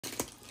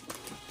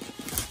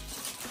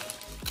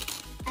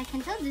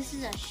can tell this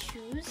is a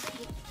shoes.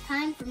 It's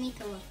time for me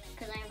to look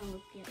because I haven't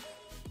looked yet.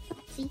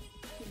 See?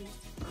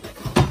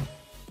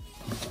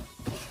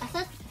 I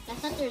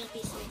thought there would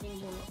be something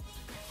here.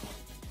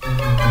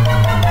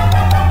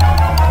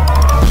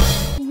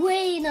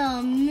 Wait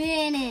a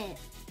minute.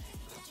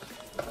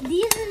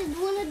 These are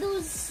one of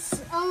those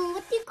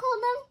what do you call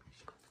them?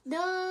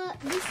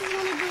 This is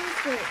one of those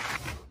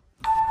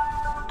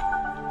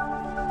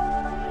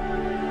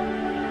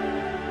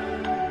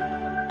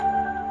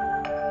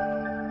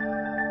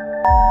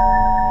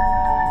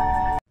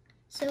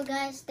So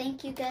guys,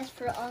 thank you guys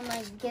for all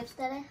my gifts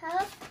that I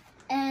have.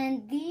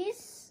 And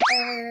these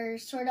are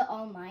sort of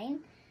all mine.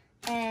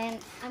 And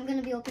I'm going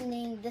to be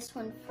opening this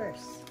one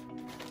first.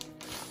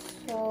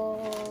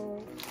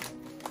 So,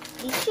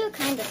 these two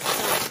kind of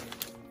suck.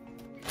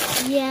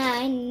 Yeah,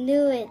 I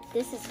knew it.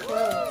 This is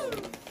close.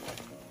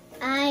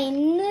 I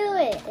knew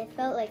it. It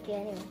felt like it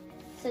anyway.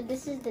 So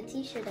this is the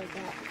t-shirt I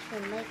got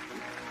from Nike.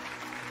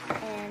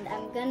 And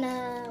I'm going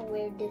to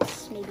wear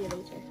this maybe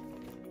later.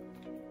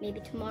 Maybe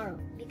tomorrow,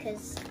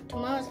 because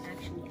tomorrow's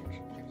actually.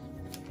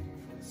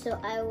 So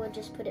I will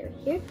just put it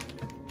right here.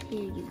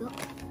 Here you go.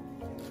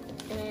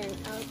 And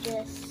I'll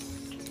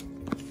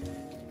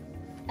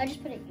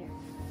just put it here.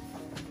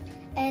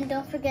 And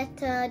don't forget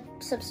to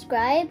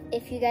subscribe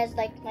if you guys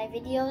like my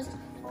videos.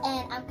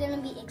 And I'm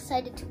gonna be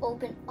excited to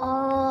open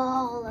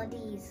all of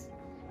these.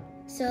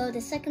 So the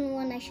second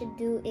one I should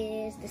do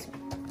is this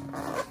one.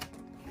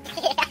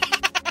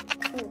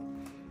 Ooh,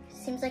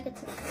 seems like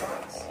it's in a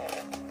box.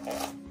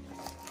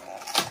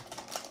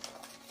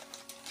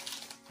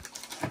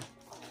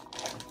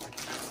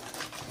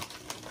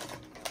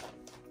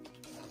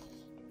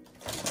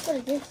 What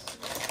is this?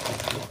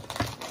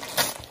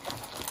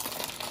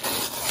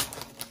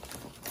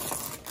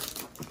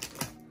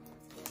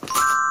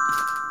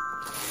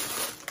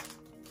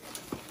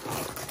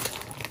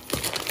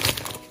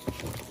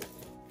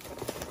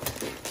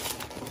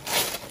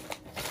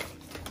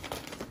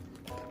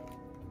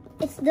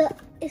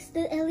 It's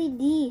the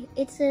LED.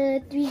 It's a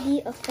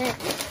 3D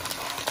effect.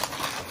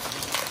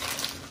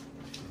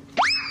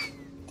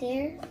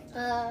 There.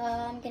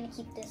 I'm gonna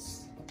keep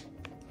this.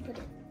 Put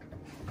it.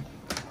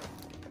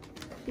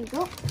 Here we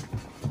go.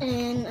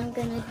 And I'm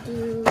gonna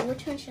do,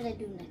 which one should I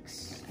do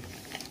next?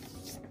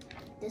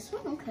 This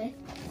one? Okay.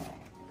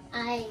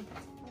 I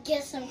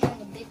guess I'm doing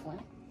the big one.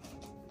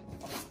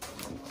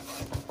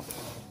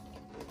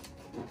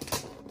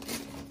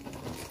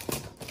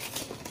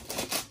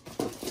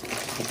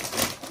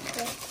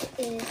 What is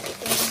in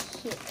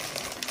here?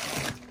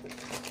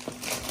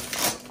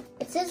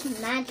 It says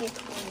magic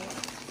on it.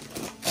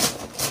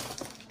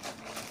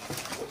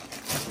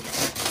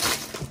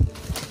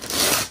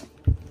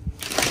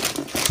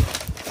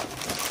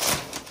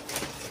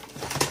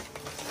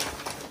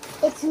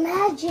 It's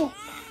magic!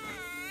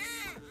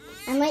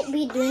 I might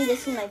be doing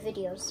this in my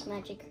videos,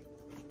 magic.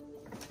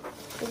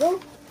 Here we go.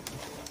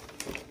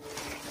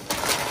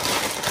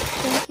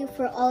 Thank you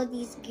for all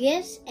these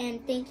gifts,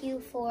 and thank you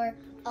for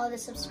all the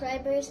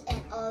subscribers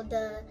and all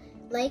the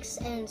likes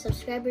and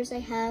subscribers I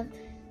have.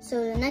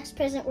 So the next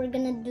present we're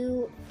gonna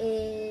do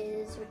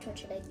is, which one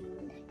should I do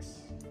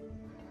next?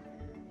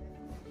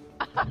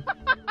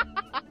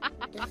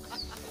 This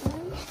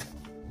one?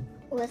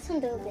 Oh, that's a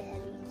little bit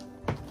heavy.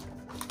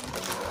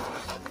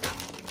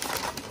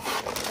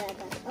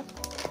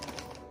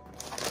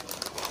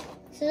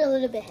 This is a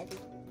little bit heavy.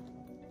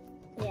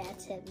 Yeah,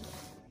 it's heavy.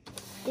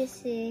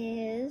 This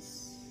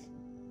is...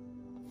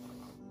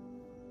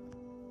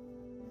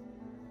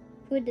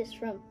 Who is this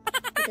from?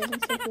 It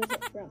doesn't say who is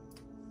it from.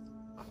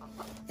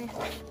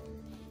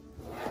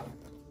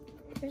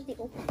 Where's the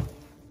open?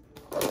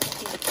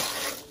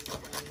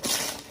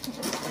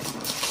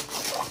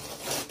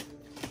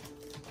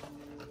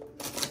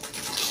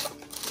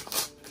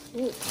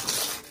 Ooh.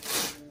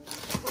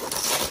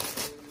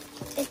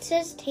 It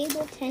says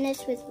table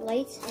tennis with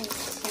lights and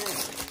sound.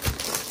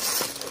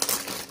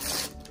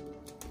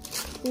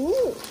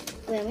 Ooh.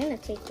 Wait, I'm gonna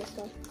take this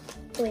off.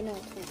 Oh, wait, no,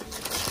 it's not.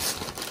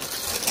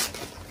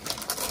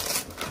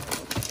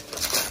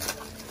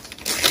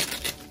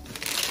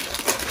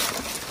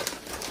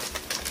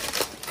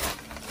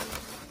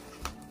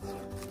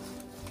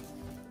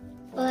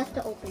 Oh, I have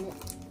to open it.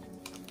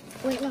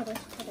 Wait, no,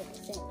 let's put it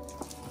in.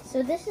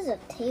 So this is a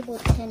table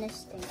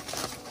tennis thing.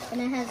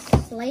 And it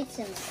has lights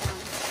and sound.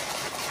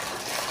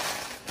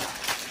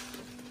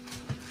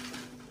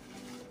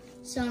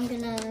 So I'm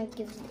gonna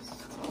give this.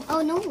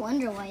 Oh, no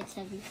wonder why it's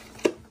heavy.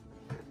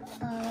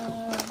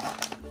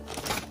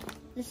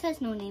 This has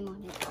no name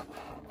on it.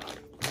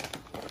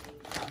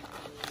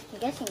 I'm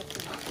guessing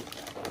it's not.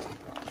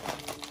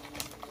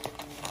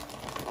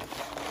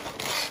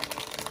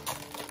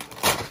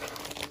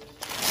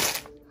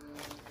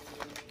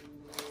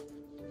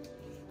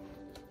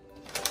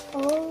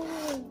 Oh.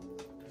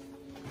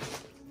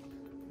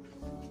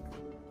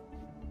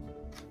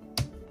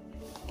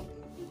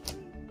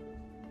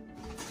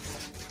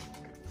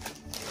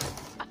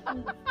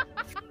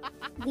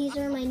 These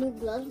are my new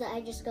gloves that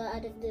I just got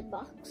out of the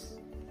box.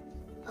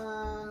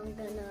 I'm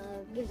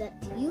gonna give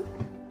that to you.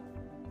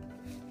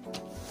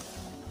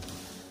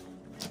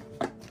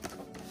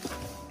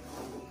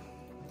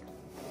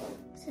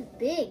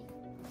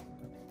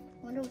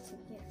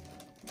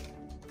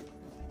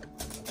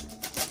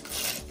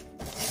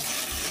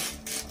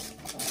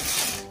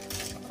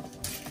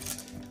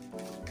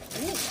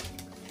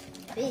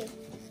 big.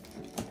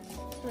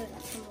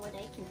 From what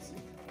I can see.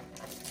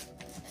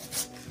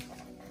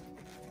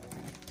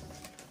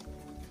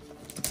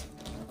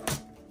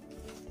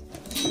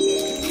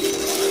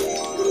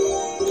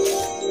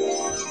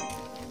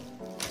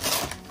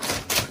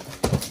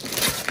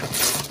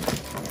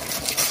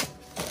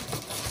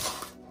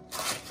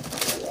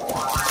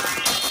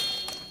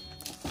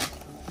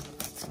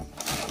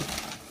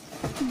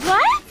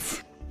 What?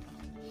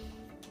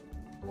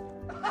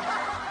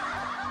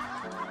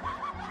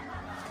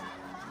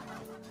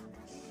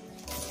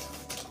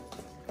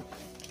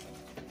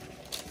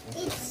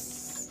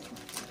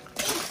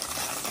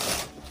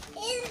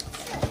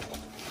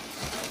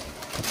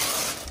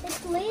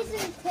 It's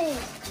laser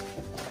tape.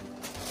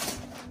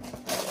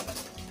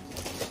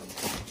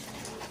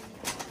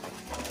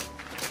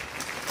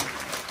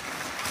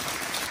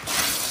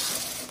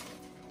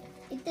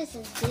 This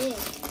is big.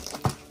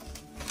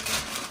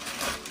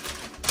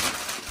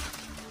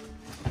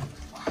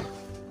 Wow.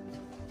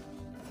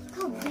 Look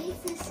how big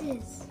this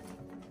is.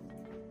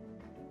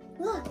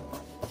 Look,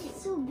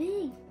 it's so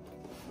big.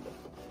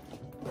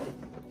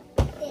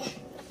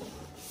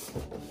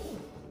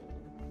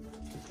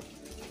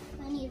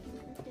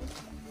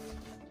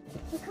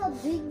 Look how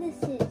big this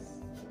is.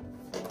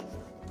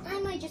 I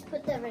might just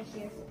put that right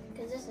here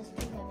because this is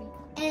too heavy.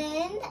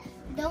 And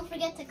don't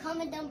forget to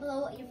comment down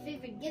below what your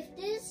favorite gift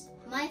is.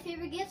 My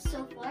favorite gift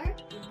so far would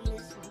be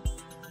this one.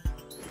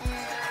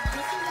 And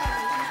this is our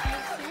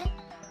laser set,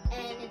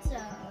 and it's a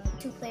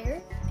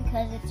 2-player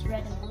because it's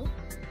red and blue.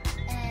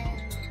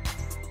 And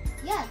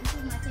yeah, this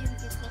is my favorite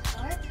gift so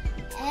far.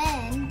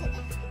 And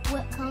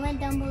comment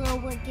down below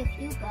what gift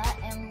you got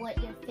and what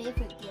your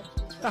favorite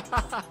gift is.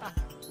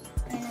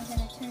 And I'm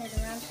gonna turn it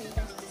around so you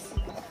guys can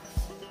see that.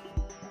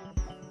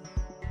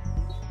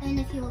 And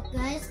if you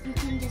guys, you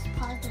can just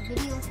pause the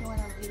video if you want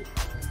to read.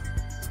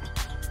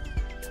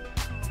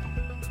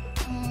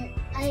 And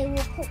I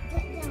will put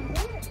that down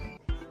there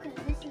because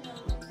this is a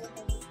little bit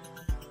heavy.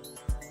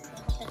 I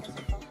hope that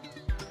doesn't fall.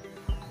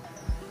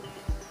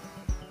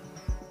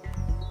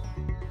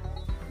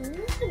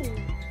 Ooh.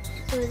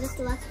 So is this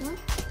the last one?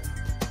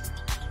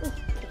 Ooh.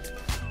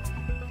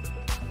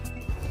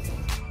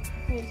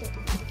 Where is it?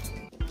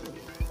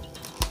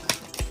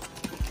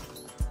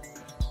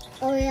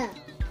 Oh yeah.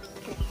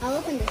 Okay, I'll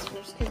open this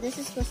first because this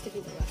is supposed to be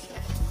the last one.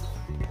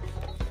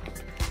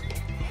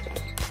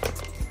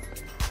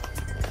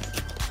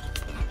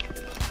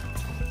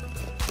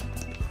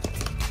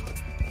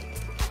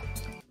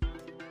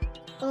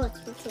 Oh, it's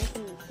supposed to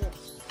open like this.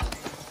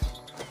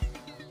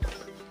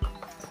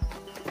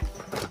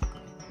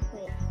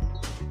 Wait.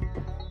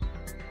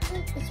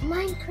 Look, it's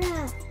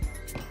Minecraft.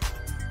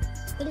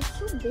 But it's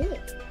so big.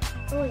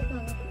 Oh wait, no,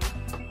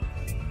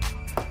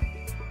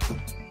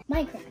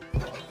 Minecraft.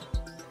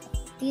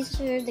 These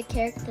are the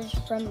characters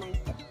from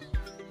Minecraft.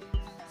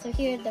 So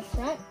here at the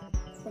front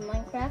from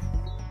Minecraft,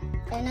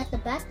 and at the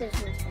back there's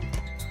nothing.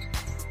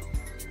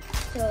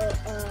 So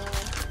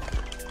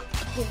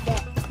give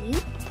that to you.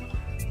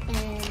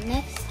 And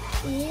next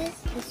is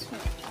this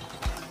one.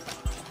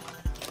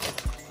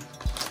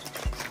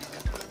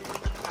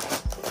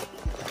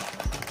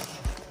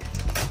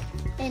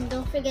 And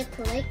don't forget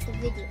to like the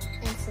video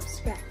and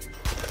subscribe.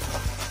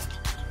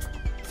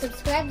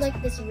 Subscribe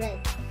like this red,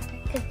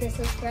 because the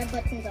subscribe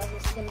button is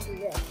obviously going to be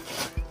red.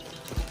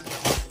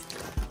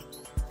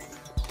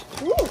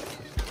 Ooh!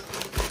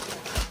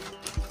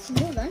 It's a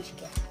new lunch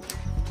kit.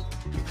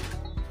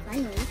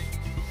 Finally.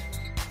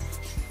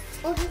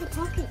 Oh, here's the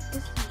pocket.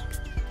 This one.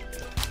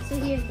 So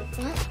here's the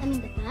front,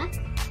 the back.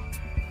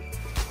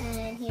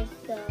 And here's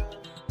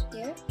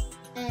here.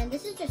 And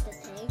this is just a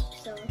tag.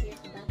 So here's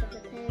the back of the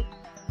tag.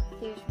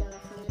 Here's the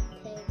front of the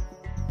tag.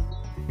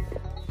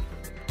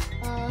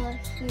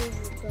 Here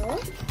we go.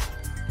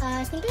 I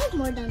think I have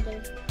more down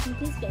there. Can you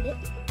please get it?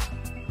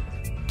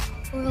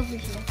 Or over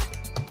here.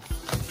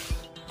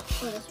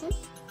 Oh, this one?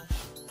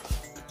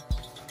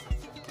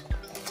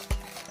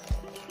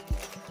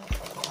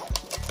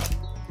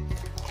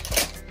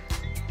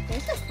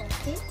 There's a phone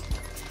case.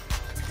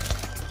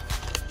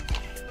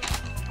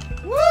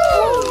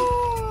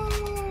 Whoa!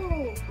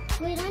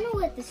 Wait, I know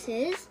what this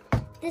is.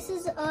 This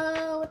is,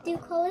 what do you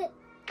call it?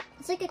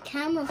 It's like a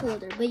camera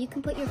holder, but you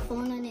can put your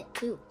phone on it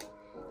too.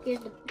 Here's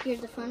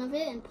the front of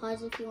it, and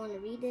pause if you want to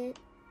read it.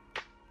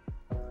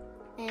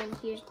 And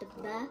here's the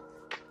back.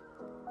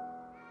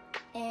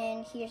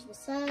 And here's the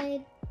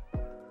side.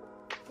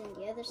 Then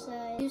the other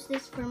side. Use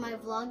this for my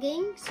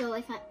vlogging, so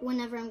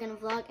whenever I'm gonna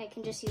vlog, I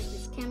can just use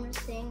this camera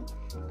thingy.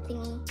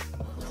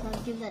 So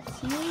I'll give that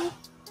to you.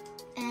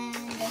 And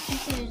I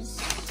think there's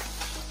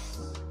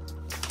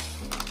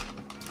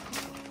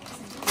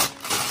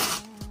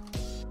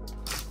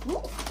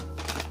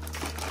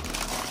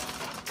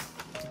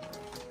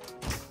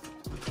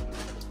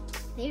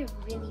they're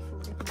really full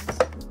of things.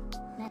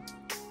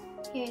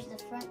 Here's the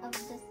front of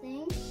the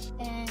thing,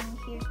 and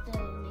here's the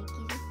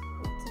Nike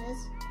it says.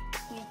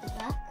 Here's the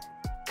back.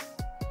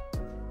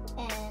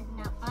 And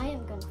now I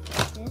am gonna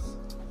put this.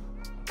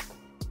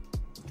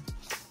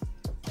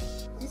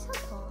 Is this how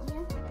tall I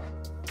am?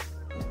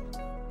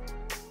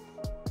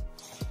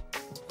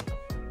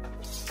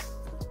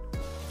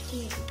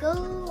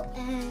 go,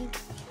 and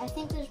I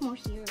think there's more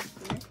heroes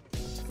here.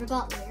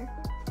 Forgot where.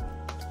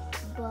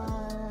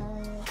 But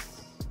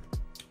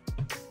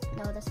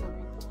no, that's not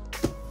it.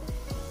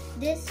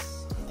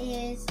 This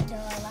is the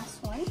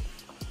last one.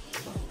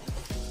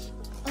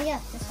 Oh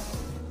yeah, this one.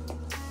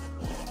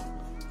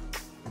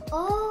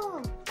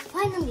 Oh,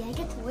 finally I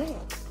get to wear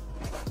it.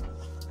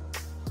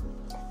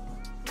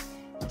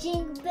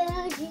 Jingle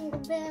bell, jingle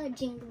bell,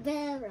 jingle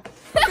bell rock.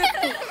 I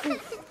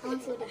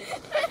want to do this.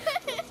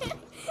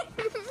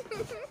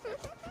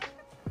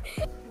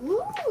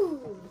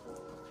 Ooh!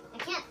 I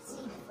can't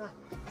see the front.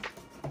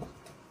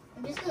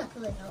 I'm just gonna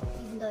pull it out,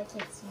 even though I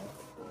can't see it.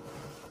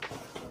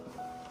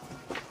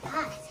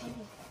 Ah, it's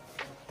heavy.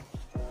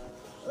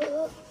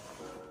 Ooh.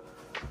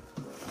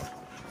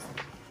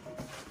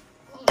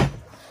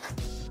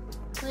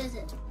 What is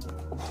it? Do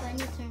I need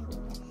to turn it?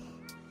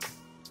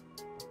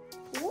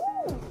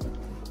 Ooh!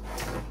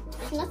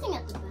 There's nothing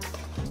at the back.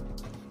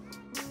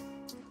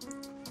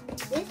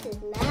 This is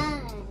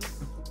nice.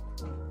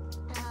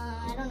 I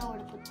don't know where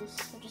to put this.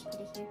 I'll just put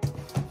it here.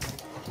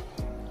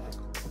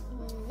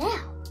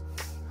 Now.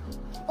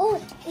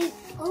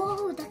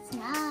 Oh, that's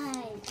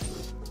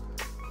nice.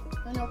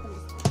 I'm gonna open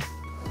this.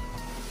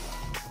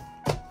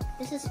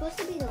 This is supposed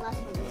to be the last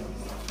one.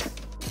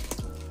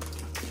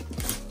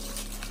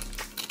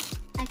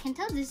 I can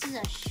tell this is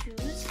a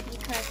shoes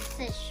because it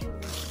says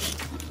shoes.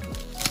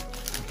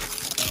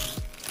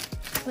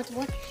 But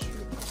what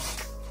shoes?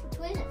 Which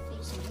way is it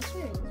facing? This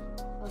way is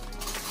okay.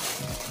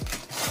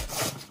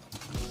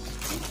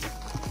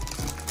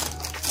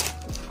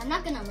 I'm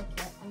not gonna look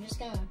yet. I'm just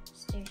gonna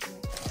stare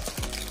straight.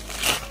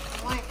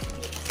 I want it to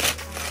be.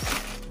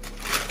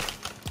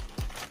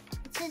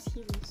 It says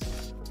Heelys.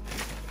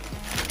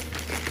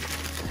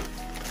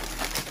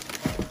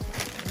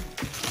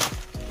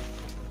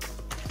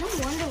 No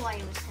wonder why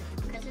it was heavy,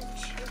 because it's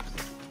shoes.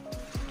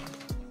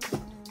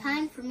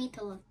 Time for me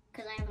to look,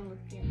 because I haven't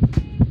looked yet.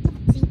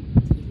 See?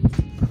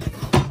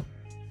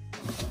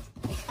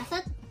 I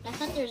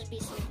thought there would be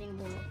something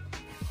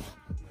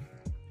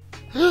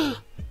below.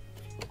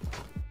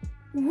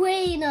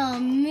 Wait a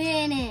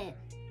minute.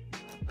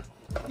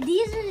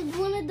 These are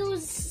one of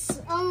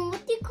those,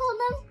 what do you call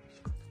them?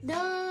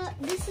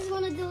 This is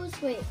one of those,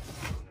 wait.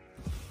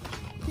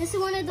 This is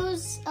one of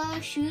those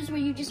shoes where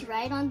you just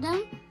ride on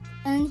them.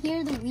 And here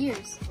are the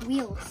wheels.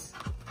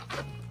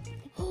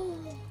 Oh,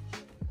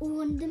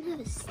 one of them have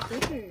a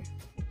sticker.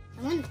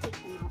 I want to take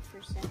them out for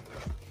a second.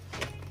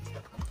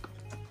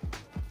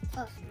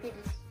 Oh, here it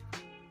is.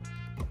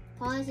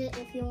 Pause it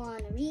if you want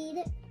to read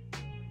it.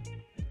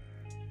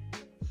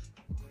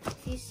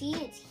 If you see,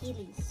 it's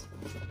Heelys.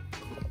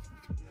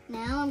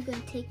 Now I'm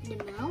going to take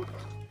them out.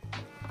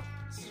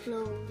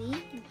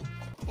 Slowly.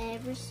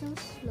 Ever so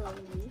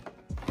slowly.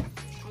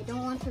 I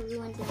don't want to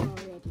ruin them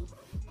already.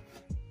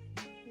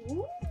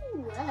 Ooh,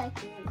 I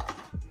like it.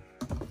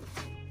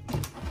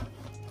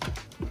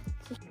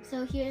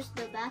 So here's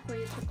the back where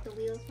you put the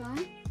wheels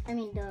on. I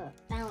don't know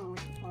what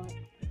to call it.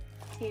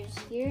 Here's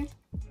here.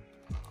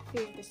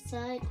 Here's the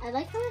side. I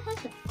like how it has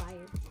the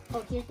fire.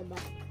 Oh, here's the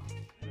back.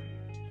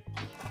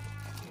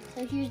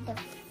 So here's the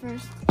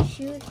first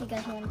shoe if you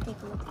guys want to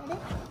take a look at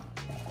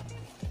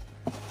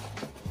it.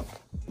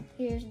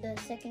 Here's the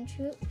second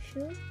shoe.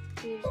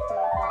 Here's the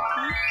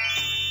bottom.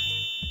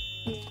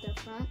 Here's the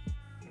front.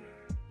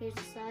 Here's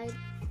the side,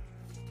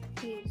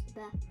 here's the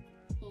back,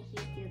 and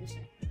here's the other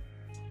side.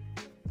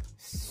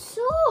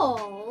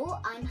 So,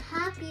 I'm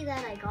happy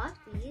that I got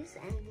these,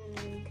 and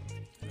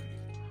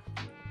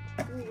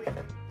ooh, wait,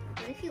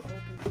 what if you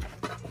open it?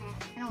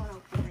 I don't want to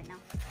open it right now.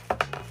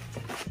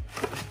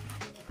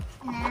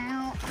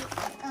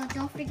 Now,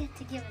 don't forget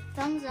to give a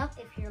thumbs up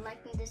if you're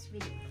liking this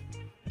video,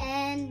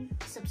 and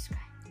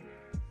subscribe.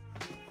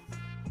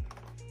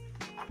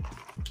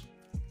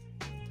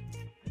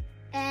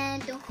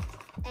 And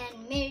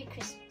Merry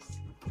Christmas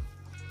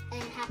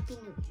and Happy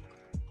New Year.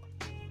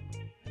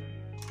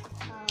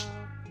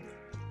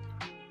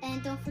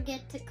 And don't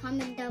forget to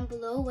comment down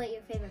below what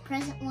your favorite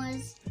present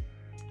was.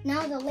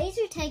 Now the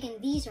laser tag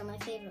and these are my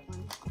favorite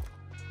ones.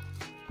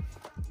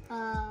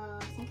 I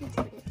think I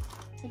put it.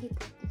 How do you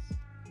put this?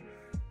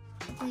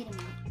 Wait a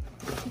minute.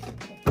 I think I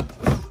put it like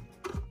this.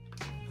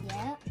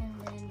 Yeah, and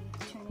then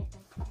turn it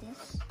like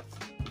this.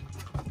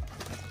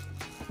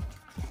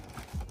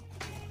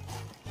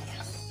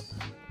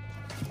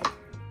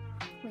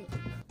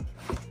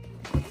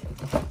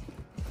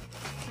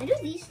 Why do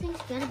these things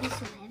gotta be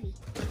so heavy?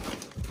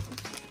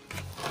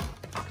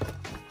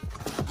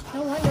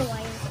 No wonder why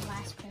it was the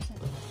last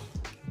present.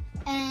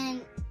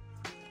 And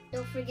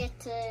don't forget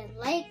to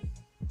like,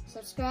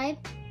 subscribe,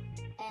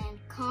 and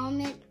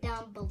comment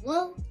down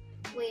below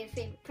what your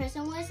favorite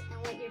present was and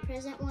what your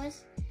present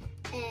was.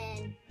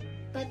 And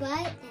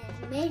bye-bye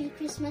and Merry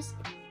Christmas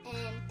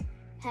and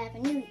have a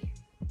new year.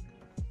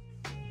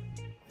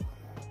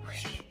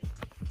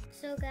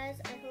 So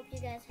guys, I hope you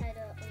guys had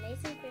an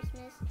amazing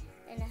Christmas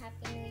and a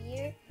Happy New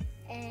Year.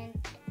 And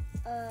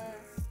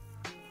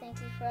thank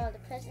you for all the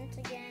presents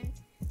again.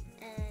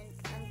 And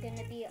I'm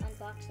gonna be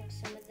unboxing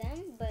some of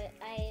them, but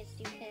as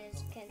you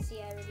can see,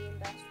 I already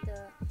unboxed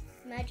the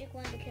magic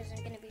one because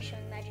I'm gonna be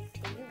showing magic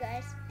to you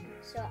guys.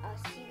 So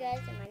I'll see you guys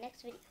in my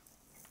next video.